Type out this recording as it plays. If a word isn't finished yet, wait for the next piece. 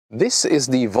This is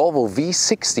the Volvo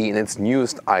V60 in its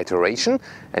newest iteration,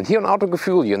 and here on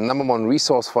Autogefühl, your #1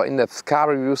 resource for in-depth car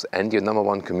reviews and your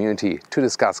 #1 community to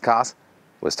discuss cars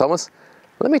with Thomas.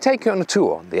 Let me take you on a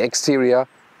tour. The exterior,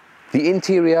 the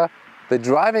interior, the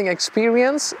driving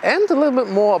experience, and a little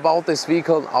bit more about this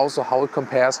vehicle and also how it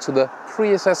compares to the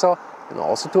predecessor and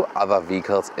also to other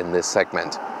vehicles in this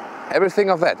segment. Everything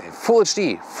of that in Full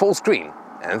HD, full screen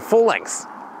and full length.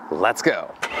 Let's go!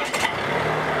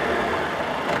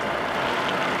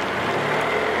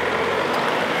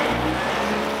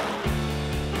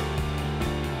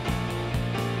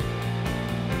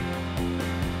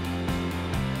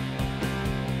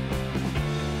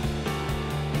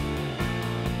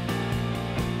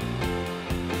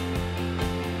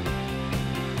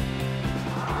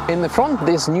 In the front,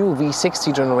 this new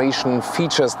V60 generation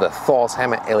features the Thor's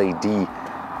Hammer LED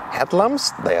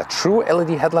headlamps. They are true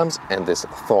LED headlamps, and this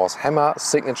Thor's Hammer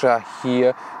signature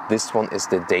here, this one is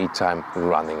the daytime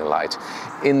running light.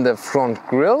 In the front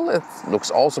grille, it looks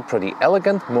also pretty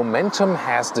elegant. Momentum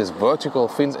has this vertical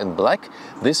fins in black.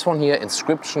 This one here,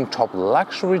 Inscription Top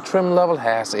Luxury trim level,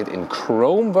 has it in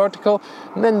chrome vertical.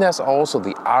 And then there's also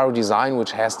the R design,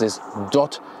 which has this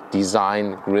dot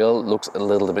design grille. Looks a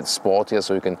little bit sportier,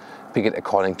 so you can pick it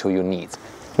according to your needs.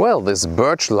 Well, this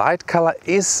birch light color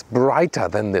is brighter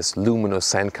than this luminous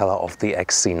sand color of the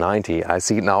XC90. I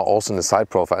see it now also in the side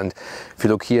profile, and if you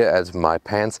look here at my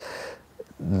pants,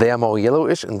 they are more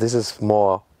yellowish and this is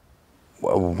more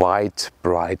a white,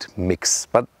 bright mix,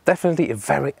 but definitely a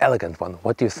very elegant one.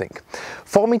 What do you think?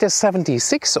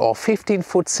 4.76 m or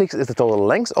 15'6" is the total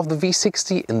length of the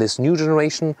V60 in this new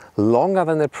generation, longer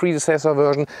than the predecessor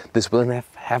version. This will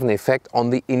have an effect on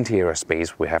the interior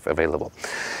space we have available.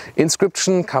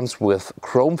 Inscription comes with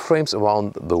chrome frames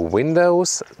around the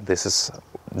windows. This is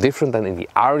different than in the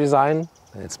R design.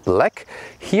 It's black.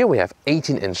 Here we have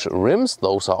 18-inch rims.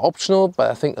 Those are optional,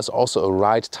 but I think it's also a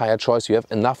right tire choice. You have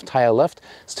enough tire left.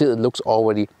 Still, it looks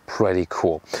already pretty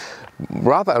cool.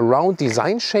 Rather a round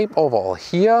design shape overall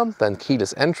here. Then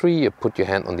keyless entry. You put your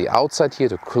hand on the outside here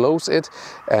to close it,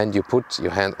 and you put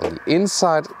your hand on the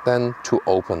inside then to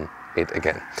open it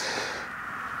again.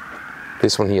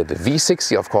 This one here, the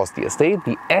V60, of course, the estate.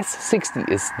 The S60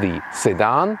 is the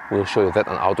sedan. We'll show you that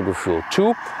on Autogefühl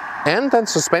too. And then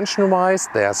suspension-wise,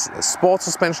 there's a sport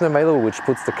suspension available, which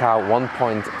puts the car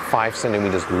 1.5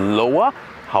 centimeters lower.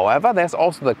 However, there's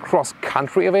also the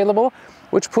cross-country available,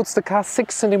 which puts the car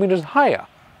 6 centimeters higher.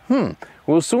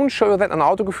 We'll soon show you that on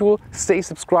Autogefühl. Stay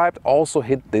subscribed. Also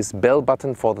hit this bell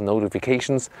button for the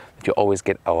notifications that you always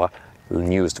get our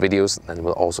newest videos. And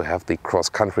we'll also have the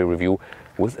cross-country review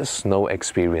with a snow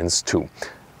experience too.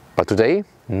 But today,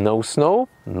 no snow,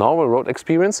 normal road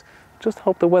experience. Just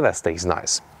hope the weather stays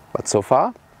nice. But so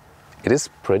far, it is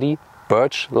pretty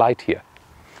birch light here.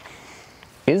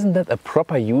 Isn't that a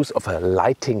proper use of a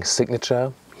lighting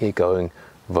signature? Here going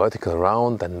vertical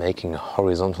around, then making a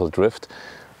horizontal drift.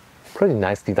 Pretty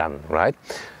nicely done, right?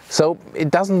 So it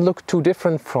doesn't look too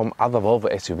different from other Volvo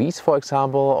SUVs, for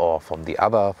example, or from the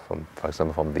other, for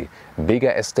example, from the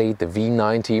bigger estate, the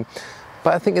V90.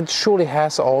 But I think it surely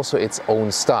has also its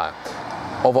own style.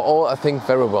 Overall, I think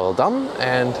very well done,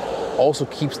 and also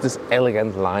keeps this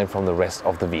elegant line from the rest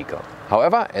of the vehicle.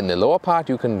 However, in the lower part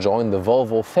you can join the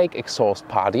Volvo fake exhaust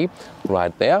party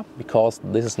right there, because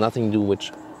this is nothing to do with,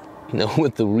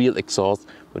 with the real exhaust,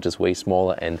 which is way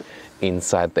smaller and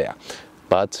inside there.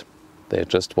 But they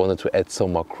just wanted to add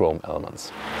some more chrome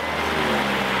elements.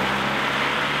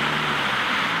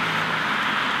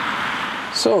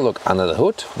 So look under the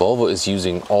hood. Volvo is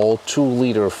using all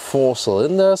 2-liter 4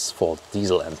 cylinders for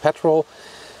diesel and petrol.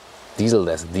 Diesel,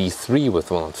 there's D3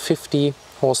 with 150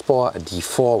 horsepower, a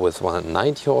D4 with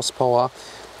 190 horsepower,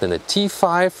 then a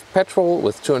T5 petrol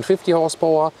with 250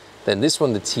 horsepower, then this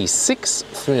one the T6,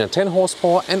 310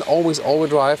 horsepower, and always all-wheel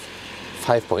drive,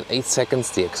 5.8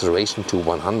 seconds, the acceleration to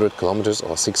 100 kilometers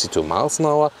or 62 miles an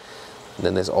hour. And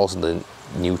then there's also the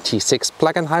new T6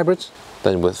 plug-in hybrid,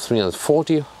 then with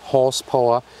 340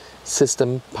 horsepower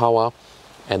system power,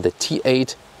 and the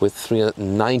T8 with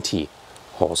 390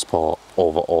 horsepower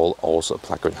overall, also a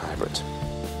plug-in hybrid.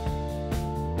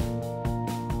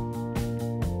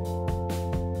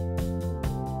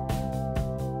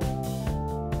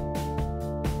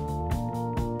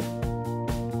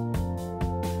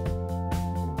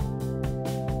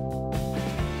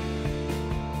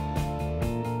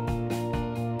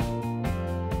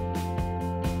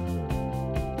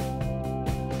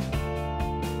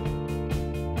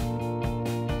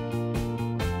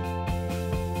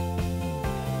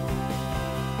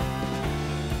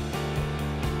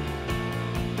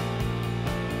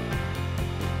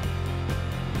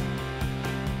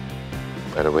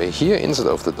 By the way, here inside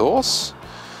of the doors,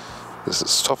 this is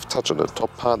soft touch on the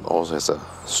top part, also has a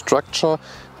structure,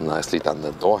 nicely done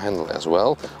the door handle as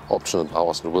well. Optional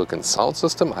Bowers & Wilkins sound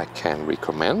system, I can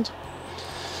recommend.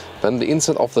 Then the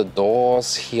inside of the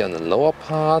doors here on the lower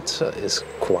part is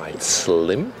quite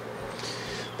slim.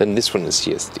 Then this one is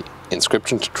here is the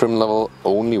Inscription trim level,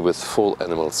 only with full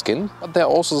animal skin. But there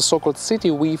are also the so-called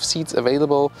city weave seats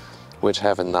available, which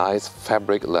have a nice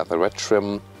fabric leatherette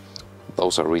trim.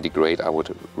 Those are really great. I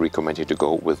would recommend you to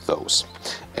go with those.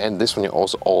 And this one is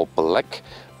also all black,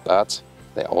 but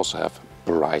they also have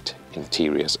bright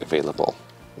interiors available.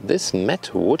 This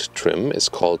matte wood trim is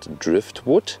called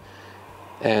driftwood,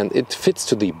 and it fits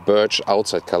to the birch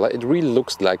outside color. It really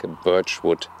looks like a birch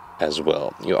wood as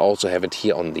well. You also have it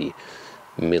here on the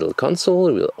middle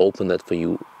console. We'll open that for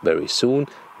you very soon.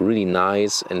 Really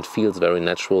nice and feels very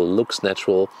natural, looks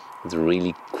natural. It's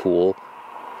really cool.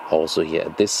 Also here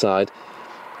at this side.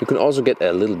 You can also get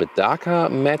a little bit darker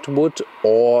matte wood,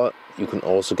 or you can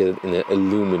also get it in an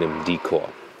aluminum decor.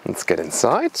 Let's get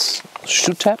inside.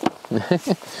 Shoe tap.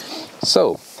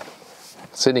 So,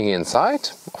 sitting inside,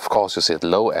 of course you sit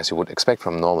low as you would expect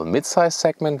from a normal mid-size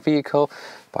segment vehicle,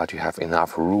 but you have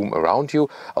enough room around you,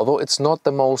 although it's not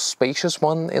the most spacious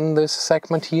one in this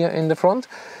segment here in the front.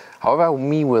 However,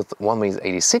 me with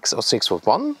 1m86 or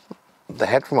 6'1", the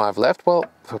headroom I've left, well,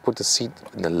 if I put the seat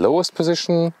in the lowest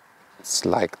position, it's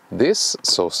like this,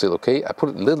 so still okay. I put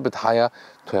it a little bit higher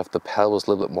to have the pelvis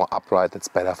a little bit more upright. That's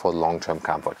better for long-term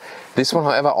comfort. This one,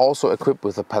 however, also equipped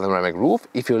with a panoramic roof.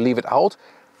 If you leave it out,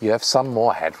 you have some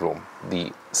more headroom.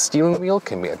 The steering wheel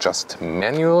can be adjusted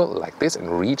manual like this in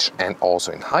reach and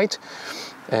also in height,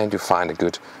 and you find a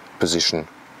good position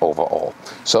overall.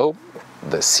 So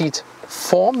the seat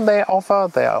form they offer,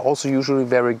 they are also usually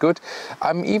very good.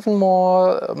 I'm even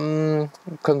more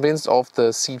convinced of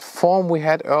the seat form we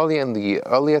had earlier in the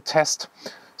earlier test,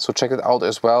 so check it out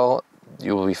as well.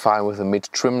 You will be fine with the mid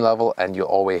trim level, and you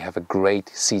always have a great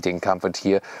seating comfort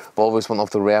here. Volvo is one of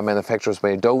the rare manufacturers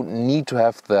where you don't need to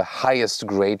have the highest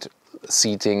grade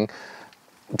seating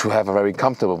to have a very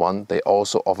comfortable one. They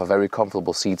also offer very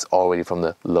comfortable seats already from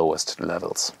the lowest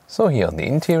levels. So here on the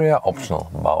interior,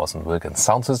 optional Bowers & Wilkins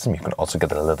sound system. You can also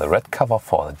get a leatherette cover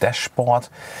for the dashboard.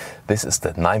 This is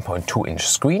the 9.2-inch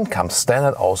screen, comes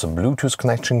standard. Also Bluetooth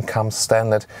connection comes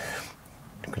standard.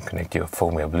 You can connect your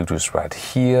phone via Bluetooth right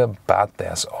here, but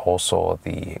there's also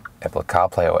the Apple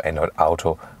CarPlay or Android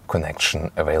Auto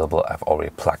connection available. I've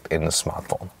already plugged in the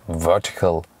smartphone.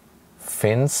 Vertical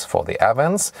fins for the air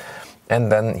vents. And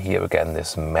then here again,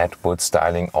 this matte wood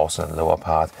styling, also in the lower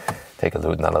part. Take a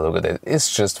look, another look at it.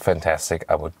 It's just fantastic.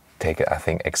 I would take it, I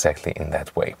think, exactly in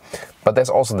that way. But there's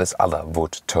also this other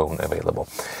wood tone available.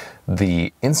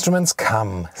 The instruments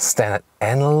come standard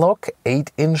analog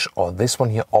 8-inch, or this one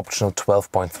here optional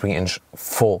 12.3-inch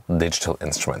full digital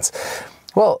instruments.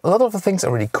 Well, a lot of the things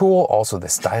are really cool. Also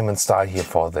this diamond style here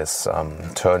for this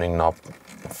turning knob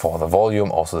for the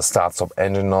volume. Also the start-stop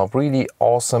engine knob, really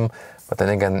awesome. But then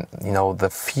again, you know, the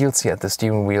feels here at the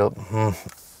steering wheel,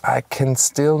 I can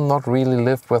still not really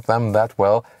live with them that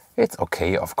well. It's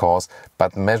okay, of course,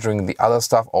 but measuring the other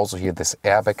stuff, also here this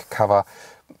airbag cover,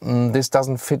 this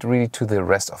doesn't fit really to the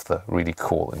rest of the really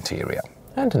cool interior.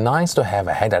 And nice to have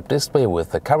a head-up display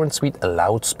with the current speed,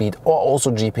 allowed speed, or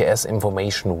also GPS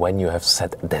information when you have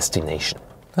set destination.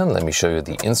 And let me show you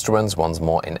the instruments once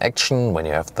more in action when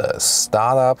you have the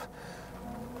startup.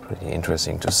 Pretty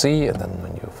interesting to see. And then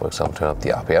when you, for example, turn up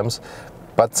the RPMs.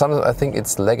 But sometimes I think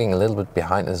it's lagging a little bit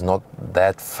behind. It's not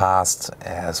that fast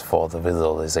as for the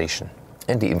visualization.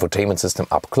 And the infotainment system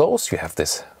up close, you have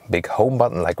this big home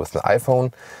button like with an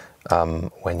iPhone.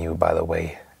 When you, by the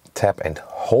way, tap and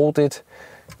hold it,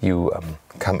 you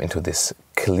come into this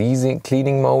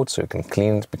cleaning mode, so you can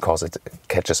clean it because it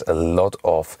catches a lot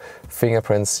of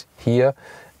fingerprints here,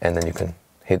 and then you can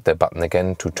hit the button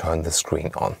again to turn the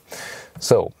screen on.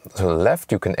 So to the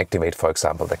left you can activate, for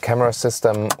example, the camera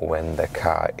system when the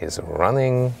car is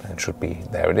running. It should be,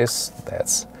 there it is.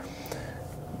 That's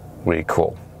really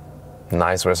cool.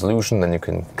 Nice resolution. Then you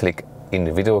can click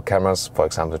individual cameras, for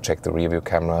example, to check the rear view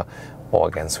camera, or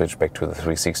again switch back to the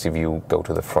 360 view, go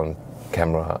to the front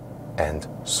camera, and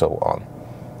so on.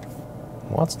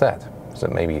 What's that? Is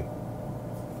it maybe...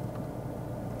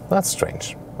 That's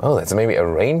strange. Oh, that's maybe a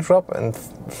raindrop and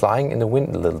flying in the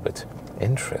wind a little bit.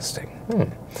 Interesting.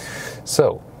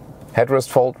 So, headrest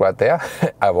fold right there.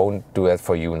 I won't do that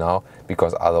for you now,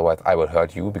 because otherwise I will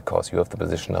hurt you, because you have the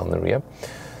position on the rear.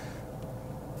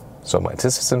 So my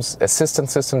assistant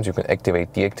systems you can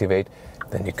activate, deactivate.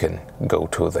 Then you can go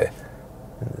to the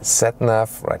sat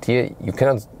nav right here. You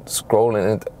cannot scroll in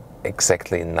it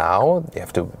exactly now. You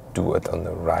have to do it on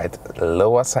the right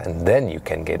lower side and then you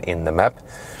can get in the map.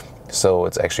 So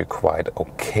it's actually quite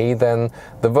okay then.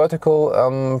 The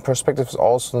vertical perspective is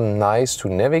also nice to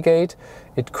navigate.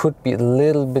 It could be a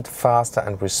little bit faster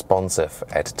and responsive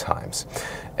at times.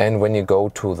 And when you go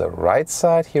to the right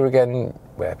side here again,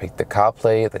 where I picked the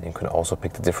CarPlay, then you can also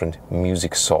pick the different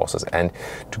music sources. And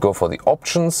to go for the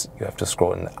options, you have to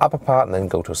scroll in the upper part and then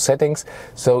go to settings.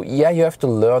 So yeah, you have to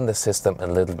learn the system a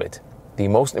little bit. The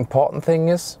most important thing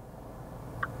is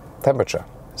temperature.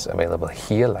 It's available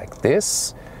here like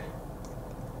this.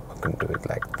 Can do it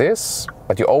like this,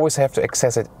 but you always have to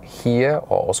access it here,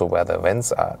 or also where the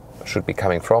vents should be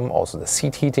coming from. Also the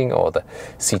seat heating or the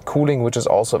seat cooling, which is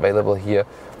also available here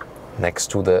next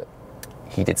to the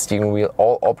heated steering wheel.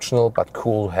 All optional, but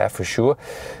cool to have for sure.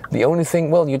 The only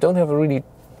thing, well, you don't have a really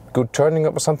good turning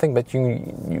up or something, but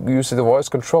you use the voice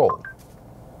control.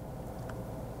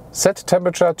 Set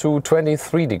temperature to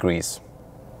 23 degrees.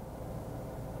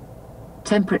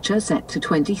 Temperature set to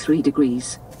 23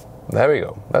 degrees. There we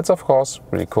go. That's of course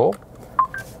really cool.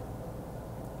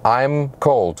 I'm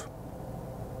cold.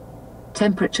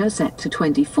 Temperature set to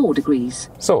 24 degrees.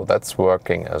 So that's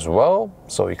working as well.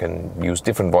 So you can use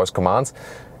different voice commands.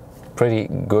 Pretty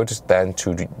good then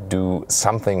to do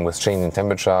something with changing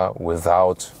temperature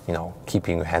without, you know,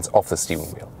 keeping your hands off the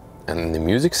steering wheel. And in the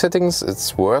music settings,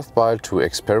 it's worthwhile to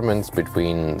experiment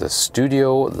between the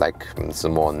studio, like it's a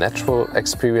more natural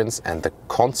experience, and the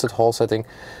concert hall setting,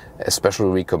 especially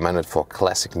recommended for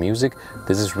classic music.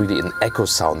 This is really an echo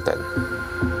sound then.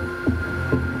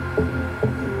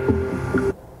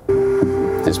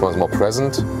 This one's more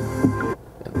present,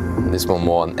 and this one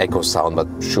more an echo sound, but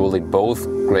surely both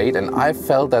great. And I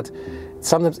felt that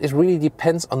sometimes it really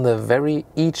depends on the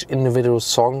each individual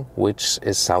song which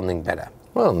is sounding better.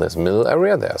 Well, in this middle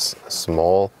area there's a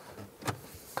small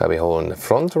cubby hole in the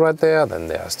front right there. Then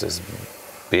there's this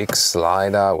big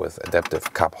slider with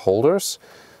adaptive cup holders.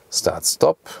 Start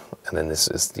stop, and then this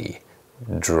is the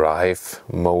drive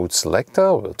mode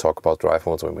selector. We'll talk about drive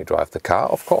modes when we drive the car,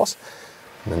 of course.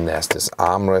 And then there's this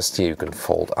armrest here you can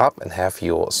fold up and have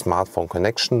your smartphone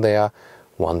connection there.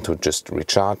 One to just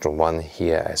recharge, and one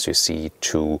here, as you see,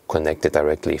 to connect it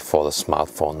directly for the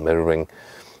smartphone mirroring.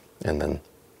 And then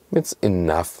it's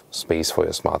enough space for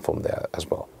your smartphone there as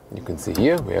well. You can see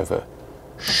here we have a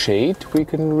shade we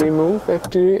can remove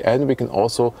actually, and we can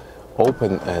also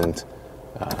open and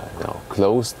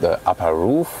close the upper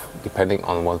roof depending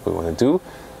on what we want to do.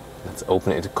 Let's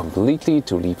open it completely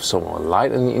to leave some more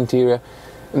light in the interior,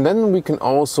 and then we can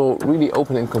also really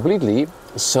open it completely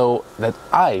so that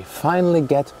I finally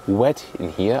get wet in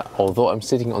here, although I'm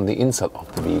sitting on the inside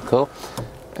of the vehicle.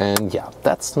 And yeah,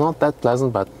 that's not that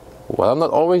pleasant, but what I'm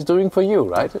not always doing for you,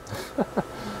 right?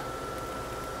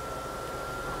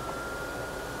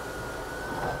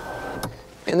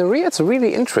 In the rear it's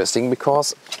really interesting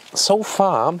because so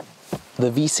far the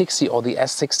V60 or the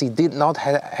S60 did not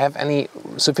have any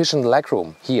sufficient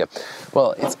legroom here.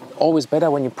 Well, it's always better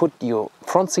when you put your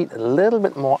front seat a little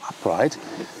bit more upright.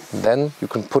 Then you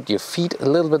can put your feet a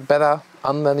little bit better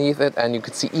underneath it, and you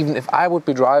can see even if I would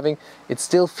be driving, it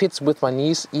still fits with my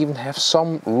knees, even have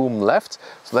some room left.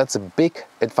 So that's a big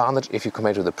advantage if you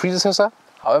compare to the predecessor.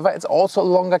 However, it's also a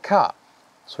longer car,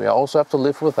 so you also have to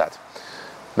live with that.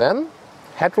 Then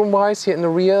headroom wise here in the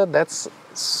rear, that's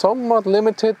somewhat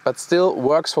limited, but still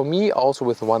works for me. Also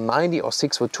with 190 or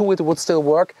 6'2", it would still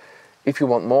work. If you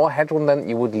want more headroom, then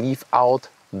you would leave out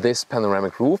this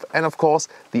panoramic roof, and of course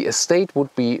the Estate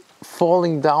would be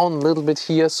falling down a little bit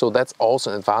here, so that's also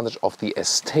an advantage of the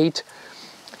Estate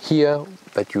here,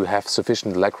 that you have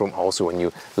sufficient legroom also when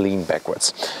you lean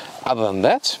backwards. Other than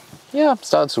that, yeah, it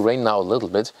started to rain now a little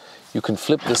bit. You can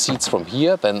flip the seats from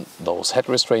here, then those head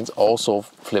restraints also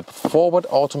flip forward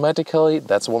automatically.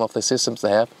 That's one of the systems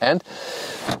they have, and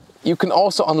you can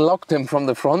also unlock them from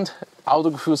the front.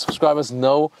 Autogefühl subscribers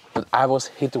know that I was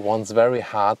hit once very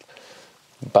hard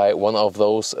by one of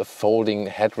those folding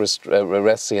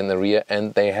headrests here in the rear,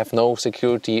 and they have no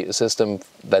security system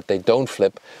that they don't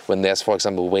flip when there's, for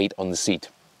example, weight on the seat.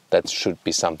 That should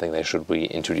be something they should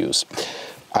reintroduce.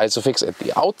 Isofix at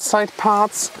the outside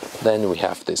parts. Then we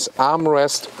have this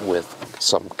armrest with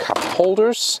some cup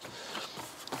holders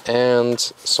and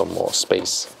some more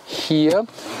space here,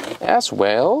 as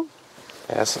well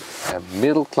as a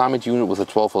middle climate unit with a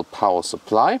 12-volt power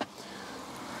supply.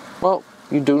 Well,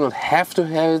 you do not have to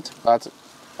have it, but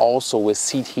also with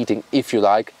seat heating if you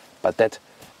like, but that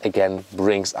again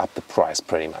brings up the price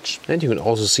pretty much. And you can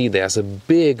also see there's a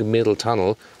big middle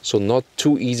tunnel, so not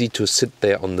too easy to sit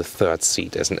there on the third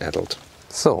seat as an adult.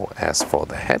 So as for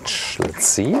the hatch, let's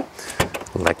see.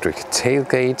 Electric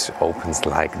tailgate opens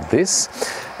like this.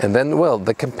 And then, well,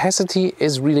 the capacity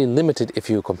is really limited if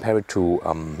you compare it to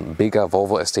bigger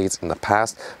Volvo estates in the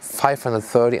past.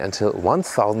 530 until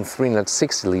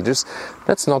 1360 liters.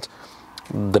 That's not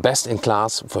the best in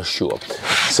class for sure.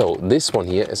 So this one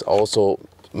here is also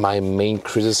my main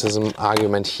criticism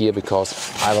argument here, because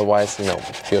otherwise, you know,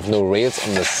 you have no rails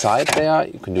on the side there.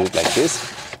 You can do it like this.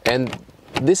 And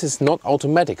this is not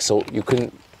automatic, so you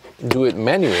can do it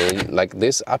manually like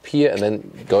this up here and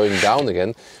then going down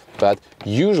again. But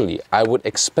usually I would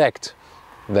expect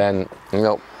then, you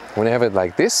know, when you have it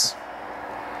like this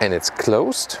and it's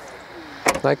closed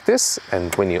like this,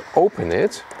 and when you open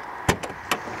it,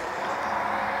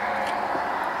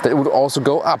 that it would also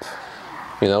go up,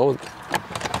 you know,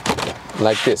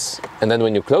 like this. And then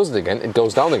when you close it again, it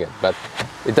goes down again, but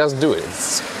it doesn't do it.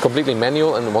 It's completely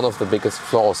manual, and one of the biggest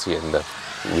flaws here in the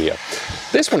rear.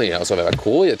 This one here is also very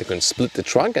cool. You can split the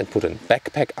trunk and put a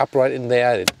backpack upright in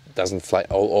there. It doesn't fly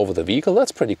all over the vehicle.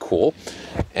 That's pretty cool.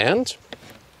 And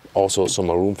also some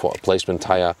more room for a placement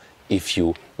tire if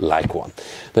you like one.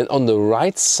 Then on the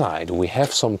right side we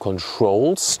have some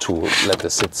controls to let the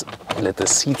seats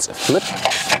flip.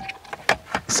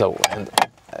 So, and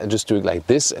I just do it like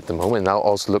this at the moment. Now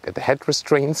also look at the head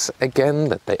restraints again,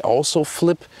 that they also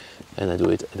flip. And I do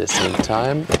it at the same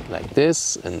time, like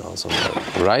this, and also on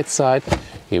the right side.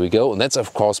 Here we go, and that's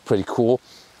of course pretty cool.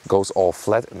 Goes all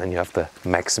flat, and then you have the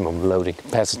maximum loading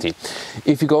capacity.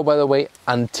 If you go, by the way,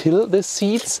 until the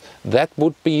seats, that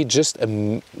would be just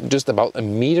about a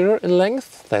meter in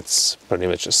length. That's pretty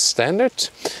much a standard.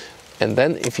 And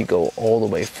then if you go all the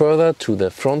way further to the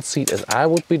front seat, as I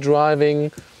would be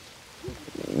driving,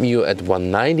 you're at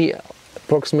 190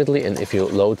 approximately, and if you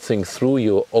load things through,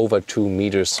 you're over 2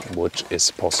 meters, which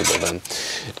is possible then.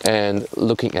 And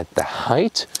looking at the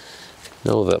height,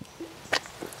 the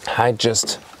height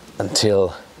just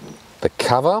until the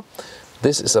cover,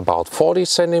 this is about 40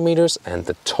 centimeters, and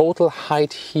the total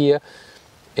height here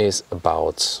is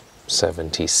about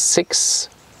 66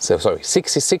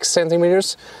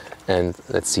 centimeters. And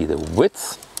let's see the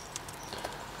width,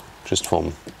 just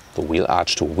from the wheel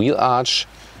arch to wheel arch,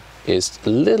 is a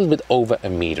little bit over a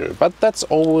meter, but that's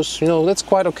always, that's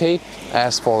quite okay.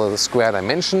 As for the square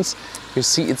dimensions, you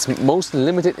see it's mostly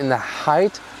limited in the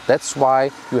height. That's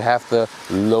why you have the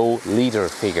low liter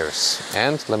figures.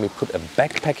 And let me put a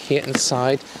backpack here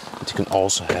inside, but you can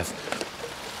also have,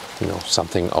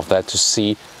 something of that to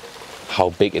see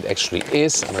how big it actually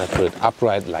is. I'm gonna put it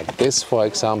upright like this, for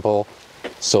example.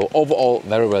 So overall,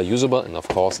 very well usable, and of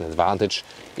course an advantage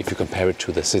if you compare it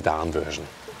to the sedan version.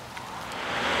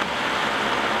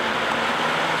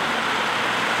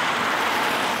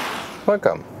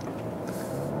 Welcome.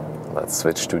 Let's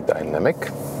switch to dynamic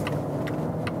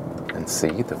and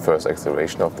see the first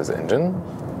acceleration of this engine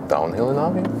downhill in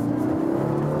RV.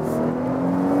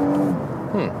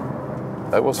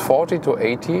 That was 40 to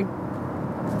 80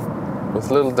 with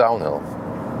little downhill,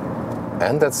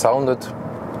 and that sounded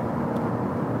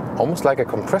almost like a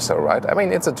compressor, right? I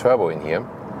mean, it's a turbo in here,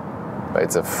 but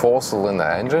it's a 4-cylinder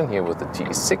engine here with the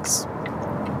T6,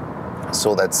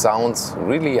 so that sounds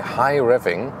really high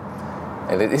revving.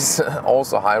 And it is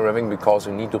also high revving because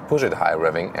you need to push it high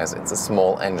revving, as it's a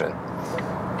small engine.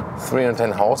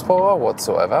 310 horsepower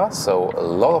whatsoever, so a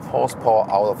lot of horsepower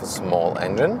out of a small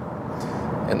engine.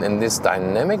 And in this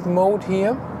dynamic mode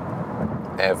here,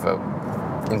 I have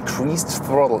increased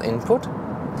throttle input.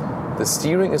 The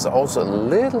steering is also a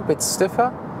little bit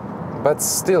stiffer, but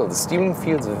still the steering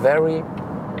feels very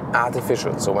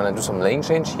artificial. So when I do some lane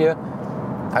change here,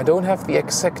 I don't have the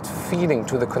exact feeling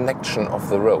to the connection of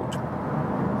the road.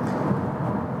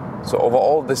 So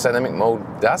overall, this dynamic mode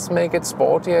does make it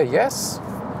sportier, yes.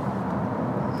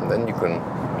 And then you can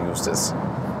use this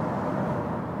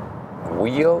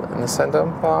wheel in the center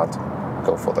part.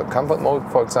 Go for the comfort mode,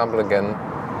 for example, again.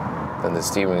 Then the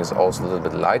steering is also a little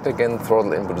bit light again.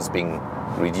 Throttle input is being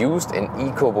reduced. In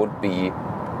Eco would be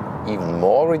even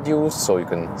more reduced, so you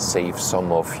can save some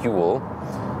more fuel.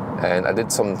 And I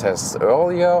did some tests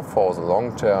earlier for the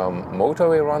long-term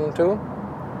motorway run too.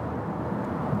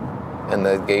 And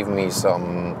that gave me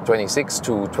some 26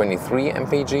 to 23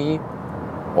 mpg,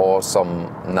 or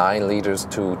some 9 liters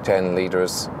to 10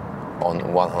 liters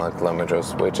on 100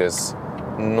 kilometers, which is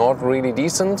not really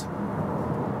decent.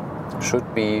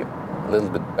 Should be a little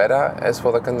bit better as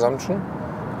for the consumption.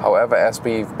 However, as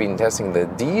we've been testing the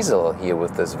diesel here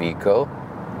with this vehicle,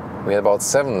 we had about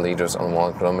 7 liters on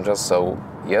 1 kilometer, so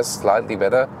yes, slightly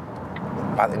better,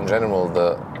 but in general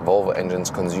the Volvo engines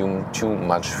consume too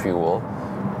much fuel.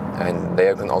 And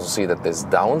there you can also see that this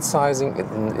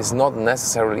downsizing is not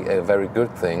necessarily a very good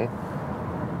thing.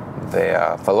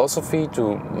 their philosophy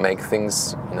to make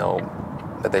things, you know,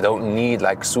 that they don't need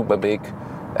like super big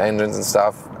engines and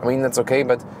stuff. I mean, that's okay,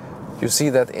 but you see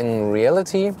that in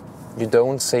reality, you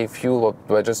don't save fuel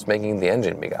by just making the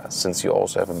engine bigger, since you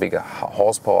also have a bigger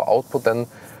horsepower output than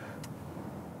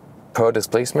per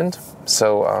displacement.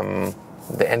 So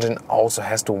the engine also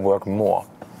has to work more.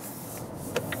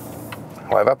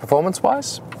 However,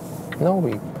 performance-wise, no,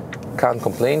 we can't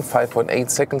complain. 5.8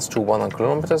 seconds to 100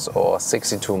 kilometers or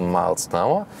 62 miles an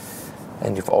hour.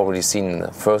 And you've already seen in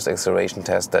the first acceleration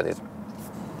test that it,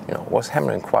 you know, was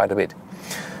hammering quite a bit.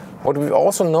 What we've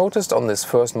also noticed on this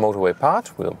first motorway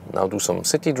part, we'll now do some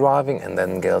city driving and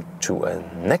then get to a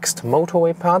next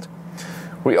motorway part.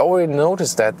 We already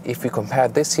noticed that if we compare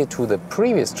this here to the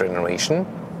previous generation,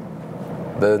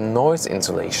 the noise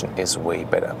insulation is way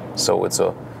better. So it's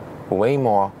a way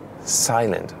more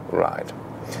silent ride.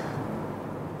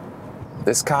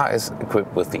 This car is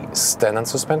equipped with the standard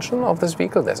suspension of this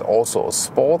vehicle. There's also a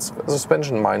sports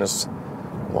suspension, minus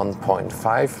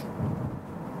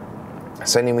 1.5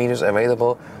 centimeters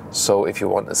available. So if you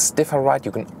want a stiffer ride,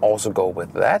 you can also go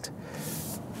with that.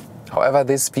 However,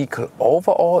 this vehicle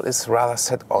overall is rather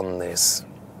set on this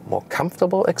more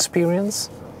comfortable experience.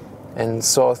 And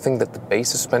so I think that the base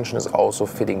suspension is also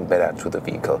fitting better to the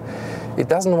vehicle. It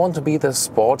doesn't want to be the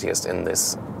sportiest in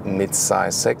this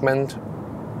mid-size segment.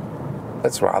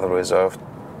 That's rather reserved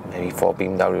maybe for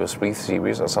BMW 3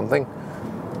 Series or something.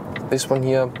 This one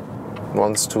here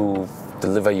wants to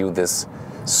deliver you this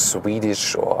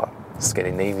Swedish or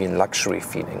Scandinavian luxury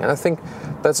feeling. And I think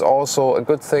that's also a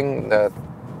good thing, that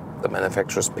the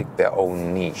manufacturers pick their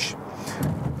own niche.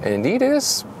 And indeed it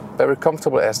is very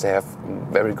comfortable, as they have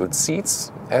very good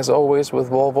seats, as always with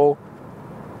Volvo.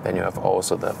 Then you have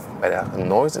also the better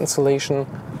noise insulation,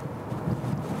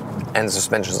 and the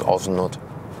suspension is also not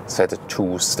set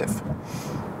too stiff.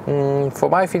 For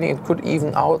my feeling, it could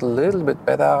even out a little bit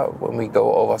better when we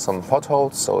go over some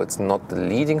potholes, so it's not the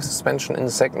leading suspension in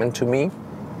the segment to me,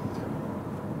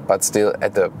 but still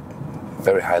at a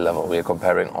very high level. We are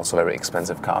comparing also very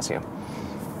expensive cars here.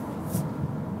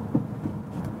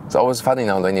 It's always funny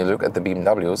now when you look at the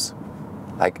BMWs,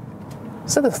 like,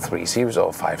 is that a 3 Series or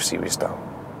a 5 Series now?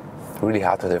 Really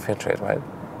hard to differentiate, right?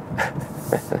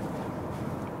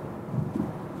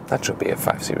 That should be a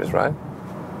 5 Series, right?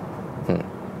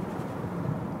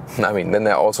 I mean, then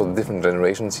there are also different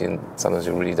generations here, and sometimes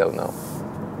you really don't know.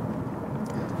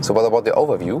 So what about the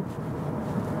overview?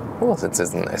 Well, since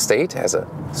it's an estate, it has a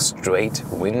straight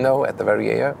window at the very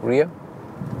rear.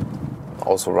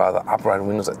 Also rather upright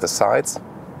windows at the sides.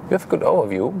 You have a good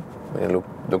overview when you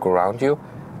look around you.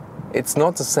 It's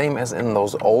not the same as in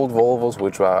those old Volvos,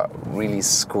 which were really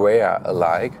square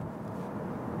alike.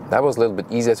 That was a little bit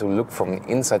easier to look from the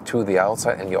inside to the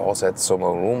outside, and you also had some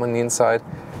more room on the inside.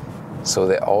 So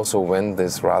they also went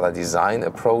this rather design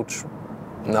approach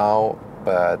now,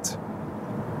 but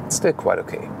it's still quite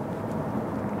okay.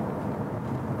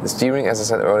 The steering, as I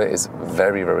said earlier, is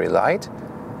very, very light.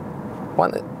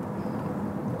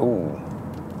 Ooh,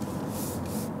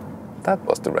 that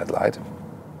was the red light.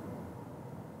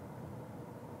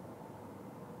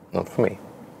 Not for me.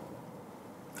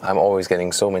 I'm always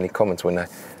getting so many comments when I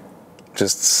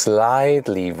just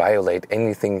slightly violate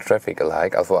anything traffic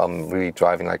alike, although I'm really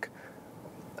driving like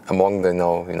among the,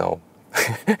 you know,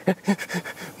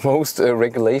 most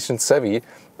regulation savvy,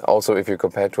 also if you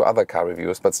compare to other car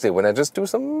reviewers, but still, when I just do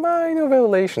some minor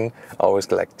violation, I always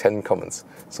get like 10 comments.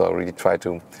 So I really try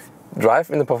to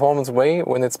drive in the performance way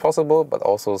when it's possible, but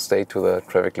also stay to the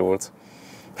traffic rules.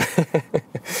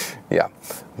 Yeah,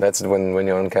 that's when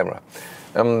you're on camera.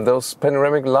 Those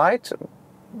panoramic light,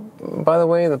 by the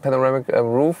way, the panoramic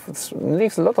roof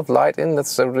leaves a lot of light in.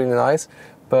 That's really nice.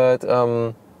 But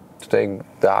today,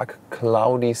 dark,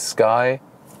 cloudy sky,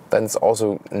 then it's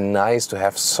also nice to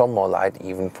have some more light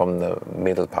even from the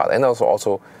middle part, and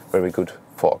also very good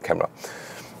for camera.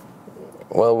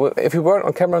 Well, if you weren't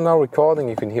on camera now recording,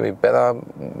 you can hear me better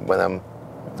when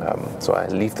I'm. So I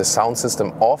leave the sound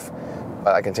system off.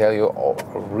 But I can tell you, I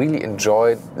really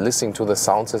enjoyed listening to the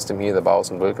sound system here, the Bowers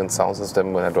 & Wilkins sound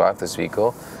system, when I drive this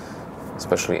vehicle,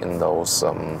 especially in those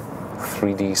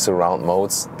 3D surround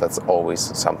modes. That's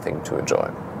always something to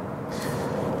enjoy.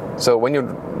 So when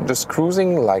you're just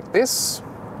cruising like this,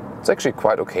 it's actually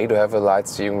quite okay to have a light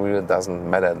steering wheel. It doesn't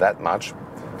matter that much.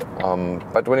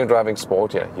 But when you're driving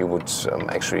sport, yeah, you would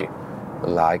actually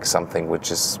like something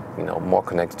which is, you know, more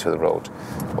connected to the road.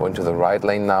 Going to the right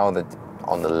lane now, that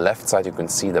on the left side you can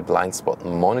see the blind spot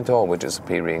monitor, which is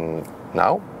appearing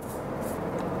now.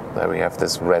 There we have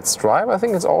this red stripe. I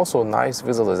think it's also a nice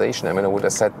visualization. I mean, I would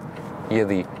have said here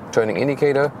the turning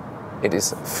indicator, it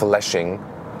is flashing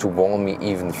to warn me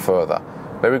even further.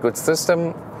 Very good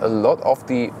system. A lot of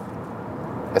the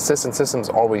assistance systems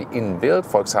already inbuilt.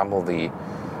 For example, the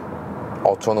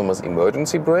autonomous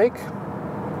emergency brake.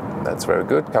 That's very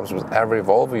good. Comes with every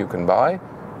Volvo you can buy.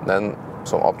 Then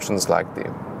some options like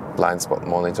the blind spot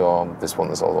monitor. This one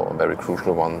is also a very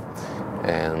crucial one.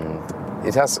 And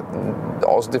it has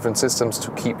also different systems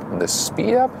to keep the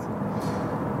speed up.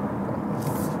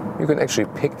 You can actually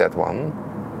pick that one.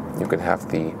 You can have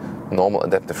the normal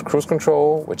adaptive cruise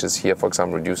control, which is here, for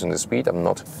example, reducing the speed. I'm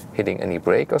not hitting any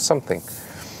brake or something.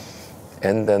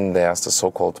 And then there's the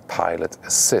so-called pilot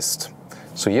assist.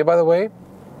 So here, by the way,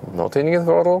 not hitting the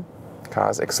throttle, car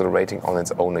is accelerating on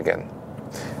its own again.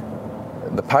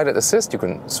 The pilot assist, you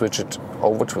can switch it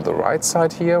over to the right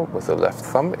side here with the left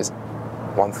thumb, is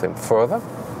one thing further.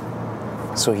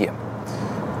 So here,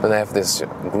 then I have this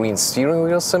green steering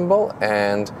wheel symbol,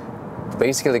 and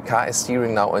basically the car is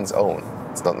steering now on its own.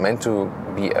 It's not meant to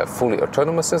be a fully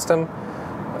autonomous system.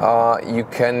 You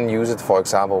can use it, for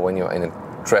example, when you're in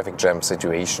a traffic jam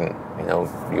situation. You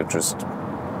know, you're just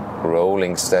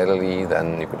rolling steadily.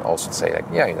 Then you can also say, like,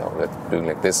 yeah, you know, we're doing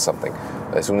like this something.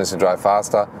 As soon as you drive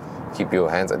faster, keep your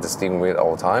hands at the steering wheel at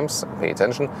all times. Pay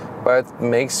attention, but it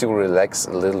makes you relax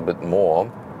a little bit more.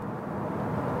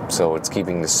 So it's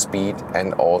keeping the speed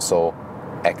and also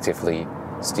actively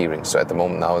steering. So at the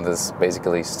moment now, this is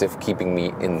basically stiff keeping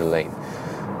me in the lane.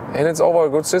 And it's overall a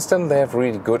good system. They have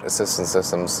really good assistance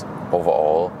systems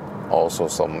overall. Also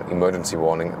some emergency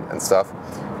warning and stuff.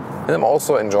 And I'm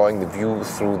also enjoying the view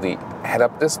through the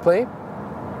head-up display.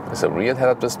 It's a real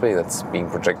head-up display that's being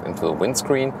projected into the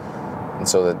windscreen. And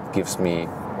so that gives me,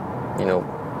 you know,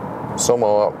 some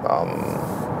more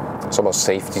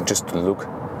safety just to look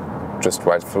just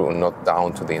right through and not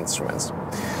down to the instruments.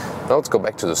 Now let's go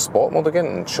back to the sport mode again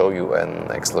and show you an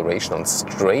acceleration on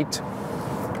straight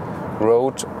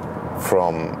road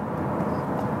from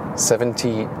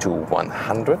 70 to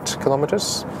 100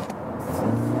 kilometers.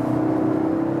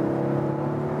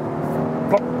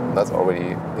 That's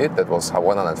already it. That was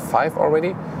 105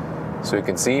 already. So you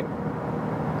can see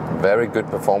very good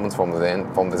performance from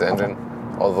this engine,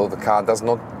 although the car does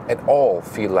not at all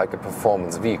feel like a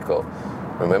performance vehicle.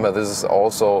 Remember, this is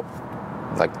also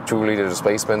like 2-liter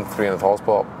displacement, 300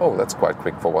 horsepower. Oh, that's quite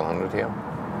quick for 100 here.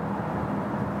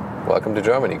 Welcome to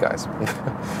Germany, guys.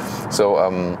 So,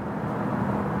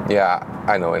 yeah,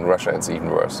 I know in Russia it's even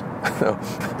worse.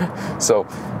 So,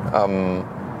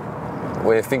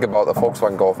 when you think about a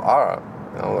Volkswagen Golf R,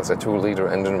 you know, that's a 2-liter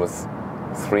engine with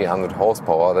 300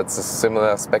 horsepower. That's a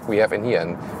similar spec we have in here,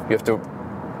 and you have to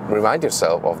remind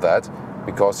yourself of that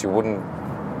because you wouldn't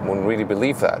really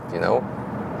believe that, you know.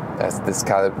 As this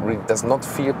car really does not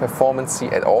feel performance-y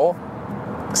at all,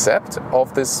 except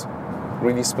of this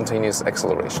really spontaneous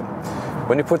acceleration.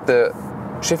 When you put the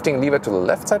shifting lever to the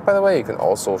left side, by the way, you can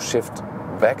also shift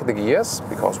back the gears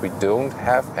because we don't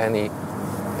have any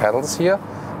pedals here.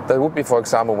 That would be, for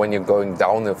example, when you're going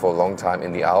downhill for a long time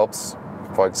in the Alps,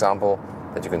 for example,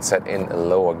 that you can set in a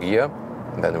lower gear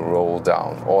and then roll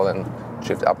down, or then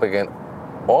shift up again.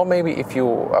 Or maybe if you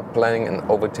are planning an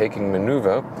overtaking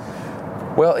maneuver,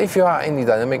 well, if you are in the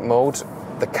dynamic mode,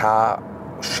 the car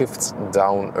shifts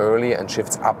down early and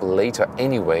shifts up later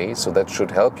anyway, so that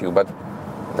should help you. But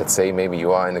let's say maybe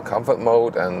you are in the comfort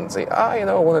mode and say, you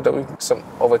know, I want to do some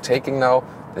overtaking now,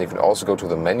 then you can also go to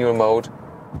the manual mode,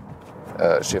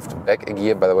 shift back a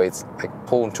gear. By the way, it's like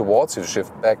pulling towards you to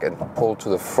shift back and pull to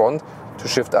the front to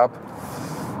shift up.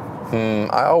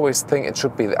 I always think it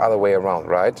should be the other way around,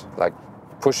 right? Like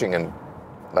pushing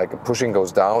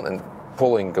goes down and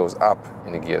pulling goes up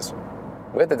in the gears.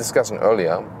 We had the discussion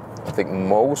earlier. I think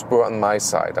most were on my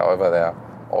side. However, there are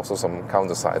also some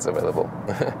counter sides available.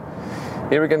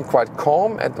 Here again, quite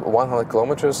calm at 100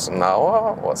 kilometers an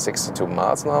hour or 62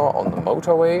 miles an hour on the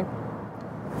motorway.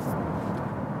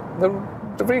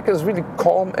 The vehicle is really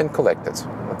calm and collected.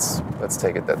 Let's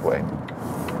take it that way.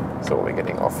 So we're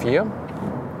getting off here.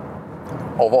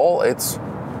 Overall, it's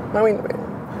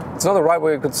not the right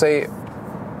way you could say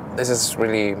this is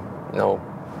really, you know,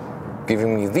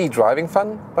 giving me the driving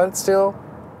fun, but it's still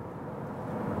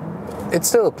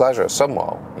a pleasure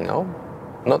somehow, you know.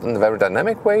 Not in a very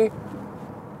dynamic way,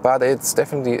 but it's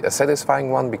definitely a satisfying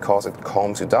one because it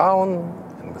calms you down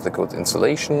and with a good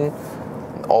insulation.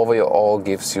 Overall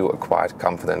gives you a quite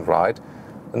confident ride.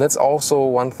 And that's also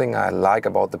one thing I like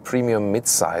about the premium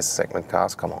mid-size segment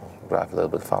cars. Come on, drive a little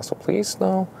bit faster, please.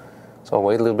 No. So I'll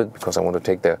wait a little bit because I want to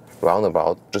take the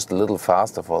roundabout just a little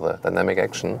faster for the dynamic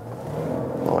action.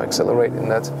 Now accelerate in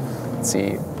that. Let's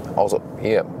see. Also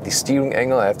here, the steering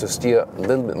angle, I have to steer a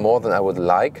little bit more than I would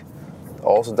like.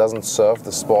 Also doesn't serve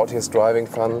the sportiest driving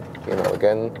fun. You know,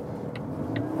 again,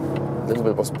 little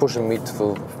bit was pushing me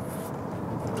to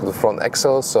the front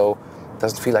axle, so it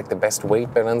doesn't feel like the best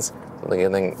weight balance. So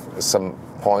again, some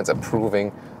points are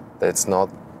proving that it's not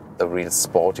the real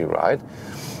sporty ride.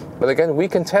 But again, we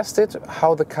can test it,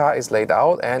 how the car is laid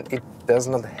out, and it does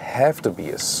not have to be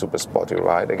a super sporty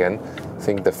ride. Again, I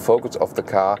think the focus of the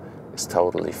car is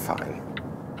totally fine.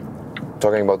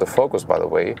 Talking about the focus, by the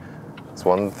way, it's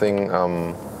one thing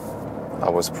I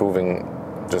was proving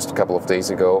just a couple of days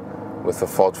ago with the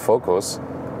Ford Focus,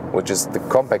 which is the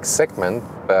compact segment,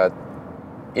 but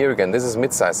here again, this is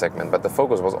mid-size segment, but the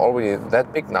Focus was already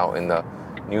that big now in the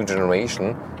new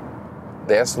generation.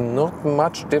 There's not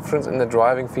much difference in the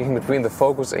driving feeling between the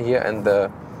Focus here and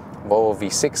the Volvo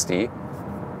V60,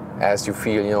 as you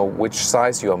feel, you know, which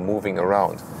size you are moving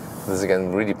around. This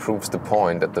again really proves the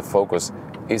point that the Focus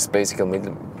is basically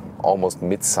almost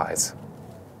mid-size.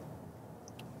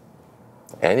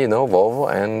 And you know,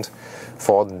 Volvo and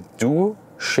Ford do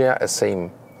share a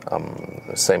same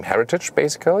heritage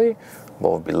basically.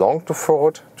 Volvo belonged to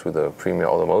Ford, to the Premium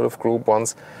Automotive Group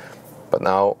once, but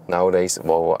nowadays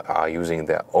Volvo are using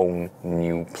their own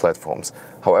new platforms.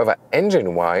 However,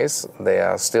 engine-wise, there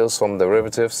are still some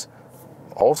derivatives.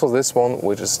 Also this one,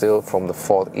 which is still from the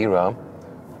Ford era.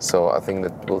 So I think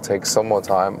that will take some more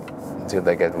time until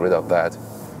they get rid of that,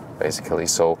 basically.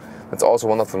 So that's also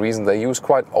one of the reasons they use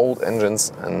quite old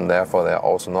engines, and therefore they're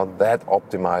also not that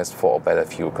optimized for a better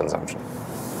fuel consumption.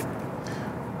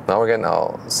 Now again,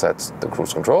 I'll set the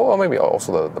cruise control, or maybe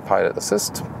also the pilot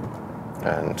assist,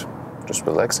 and just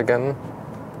relax again.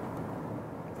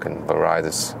 You can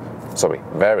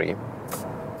vary.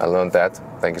 I learned that.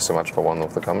 Thank you so much for one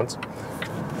of the comments.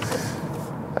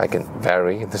 I can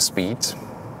vary the speed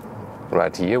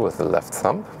right here with the left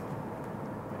thumb.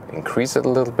 Increase it a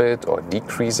little bit or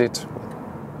decrease it,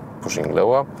 pushing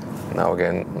lower. Now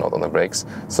again, not on the brakes.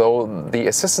 So the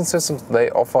assistance systems they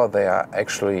offer, they are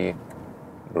actually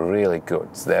really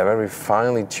good. They are very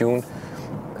finely tuned,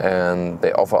 and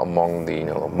they offer among the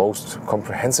most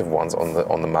comprehensive ones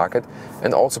on the market,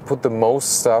 and also put the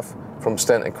most stuff from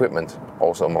standard equipment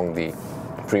also among the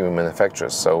premium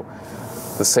manufacturers. So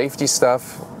the safety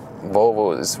stuff,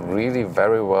 Volvo is really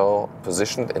very well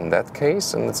positioned in that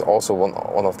case, and it's also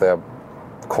one of their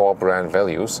core brand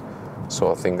values.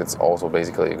 So I think it's also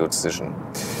basically a good decision.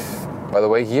 By the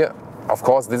way, here, of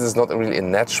course, this is not really a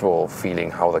natural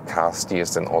feeling how the car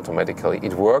steers then automatically.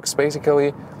 It works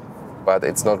basically, but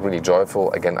it's not really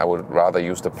joyful. Again, I would rather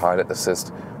use the pilot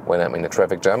assist when I'm in a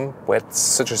traffic jam. We had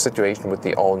such a situation with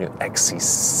the all-new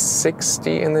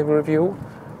XC60 in the review.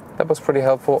 That was pretty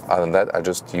helpful. Other than that, I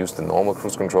just use the normal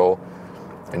cruise control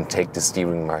and take the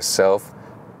steering myself.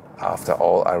 After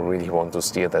all, I really want to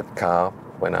steer that car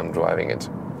when I'm driving it.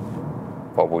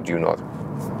 Or would you not?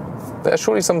 There are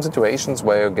surely some situations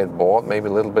where you get bored maybe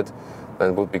a little bit.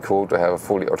 Then it would be cool to have a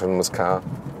fully autonomous car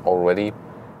already.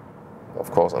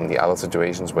 Of course, on the other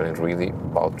situations when it's really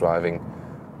about driving,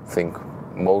 I think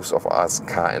most of us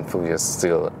car enthusiasts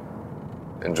still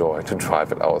enjoy to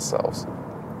drive it ourselves.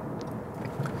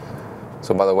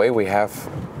 So by the way, we have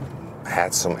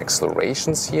had some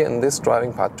accelerations here in this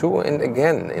driving part too, and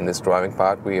again in this driving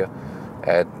part we are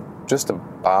at just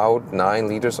about 9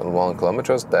 liters on 1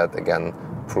 kilometer. That again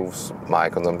proves my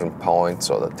consumption point,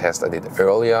 so the test I did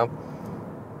earlier,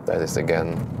 that is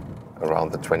again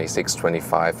around the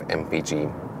 26-25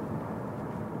 mpg.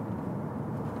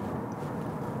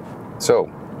 So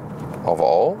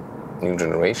overall, new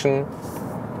generation,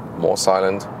 more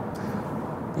silent.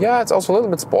 Yeah, it's also a little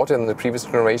bit sportier than the previous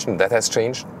generation. That has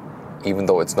changed, even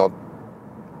though it's not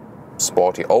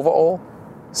sporty overall,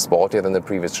 sportier than the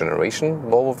previous generation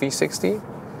Volvo V60.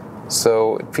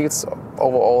 So it feels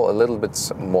overall a little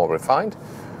bit more refined.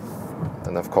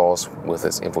 And of course, with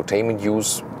this infotainment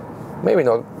use, maybe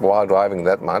not while driving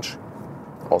that much.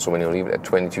 Also, when you leave it at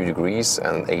 22 degrees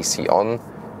and AC on,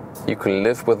 you can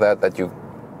live with that you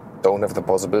don't have the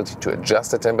possibility to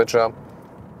adjust the temperature.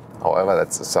 However,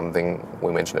 that's something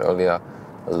we mentioned earlier.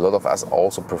 A lot of us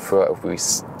also prefer if we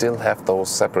still have those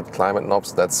separate climate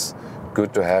knobs. That's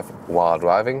good to have while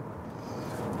driving.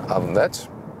 Other than that,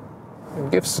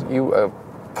 it gives you a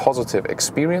positive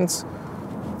experience.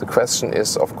 The question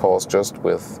is, of course, just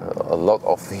with a lot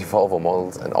of the Volvo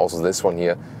models, and also this one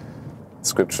here,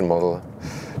 Inscription model,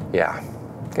 yeah,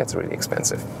 it gets really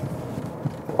expensive.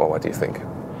 Or what do you think?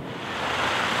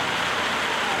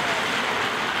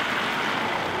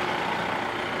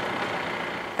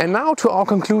 And now to our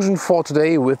conclusion for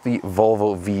today with the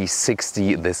Volvo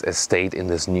V60, this estate in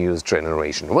this newest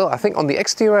generation. Well, I think on the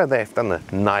exterior they've done a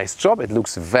nice job. It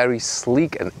looks very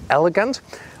sleek and elegant.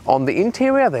 On the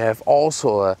interior they have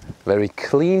also a very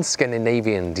clean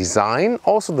Scandinavian design.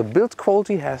 Also the build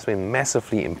quality has been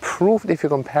massively improved if you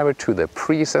compare it to the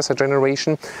predecessor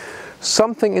generation.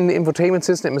 Something in the infotainment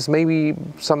system is maybe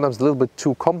sometimes a little bit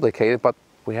too complicated, but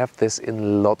we have this in a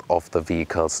lot of the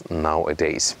vehicles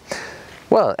nowadays.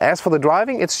 Well, as for the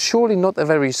driving, it's surely not a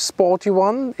very sporty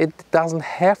one. It doesn't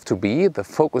have to be. The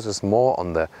focus is more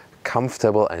on the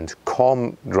comfortable and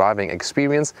calm driving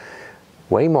experience.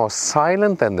 Way more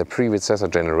silent than the predecessor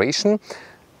generation.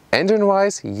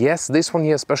 Engine-wise, yes, this one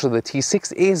here, especially the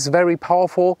T6, is very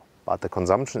powerful, but the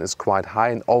consumption is quite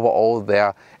high, and overall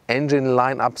their engine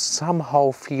lineup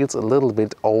somehow feels a little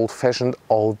bit old-fashioned,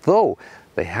 although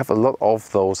they have a lot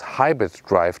of those hybrid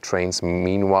drivetrains.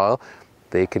 Meanwhile,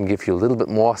 they can give you a little bit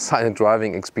more silent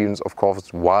driving experience, of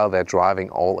course, while they're driving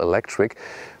all electric.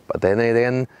 But then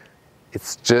again,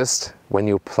 it's just when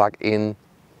you plug in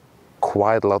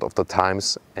quite a lot of the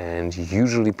times, and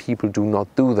usually people do not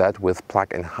do that with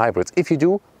plug-in hybrids. If you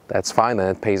do, that's fine and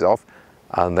it pays off,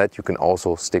 and that you can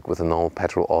also stick with a normal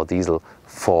petrol or diesel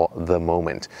for the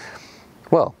moment.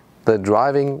 Well, the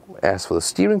driving, as for the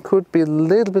steering, could be a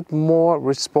little bit more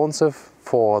responsive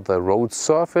for the road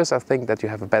surface. I think that you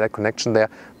have a better connection there.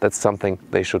 That's something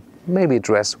they should maybe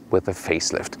address with a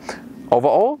facelift.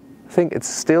 Overall, I think it's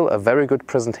still a very good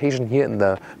presentation here in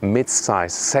the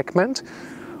mid-size segment.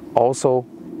 Also,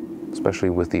 especially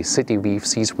with the city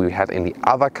VFCs we had in the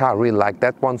other car, really like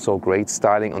that one. So great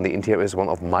styling on the interior is one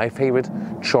of my favorite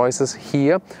choices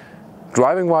here.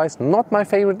 Driving wise, not my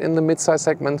favorite in the mid-size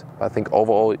segment. I think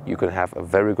overall you can have a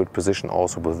very good position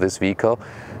also with this vehicle,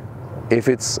 if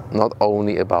it's not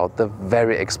only about the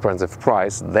very expensive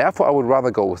price. Therefore, I would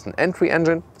rather go with an entry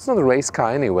engine. It's not a race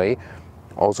car anyway.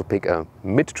 Also pick a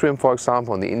mid-trim, for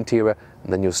example, on the interior,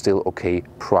 and then you're still okay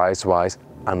price-wise,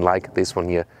 unlike this one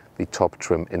here, the top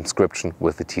trim Inscription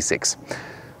with the T6.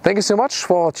 Thank you so much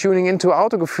for tuning into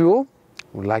Autogefühl.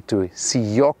 We'd like to see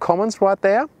your comments right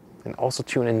there, and also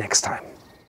tune in next time.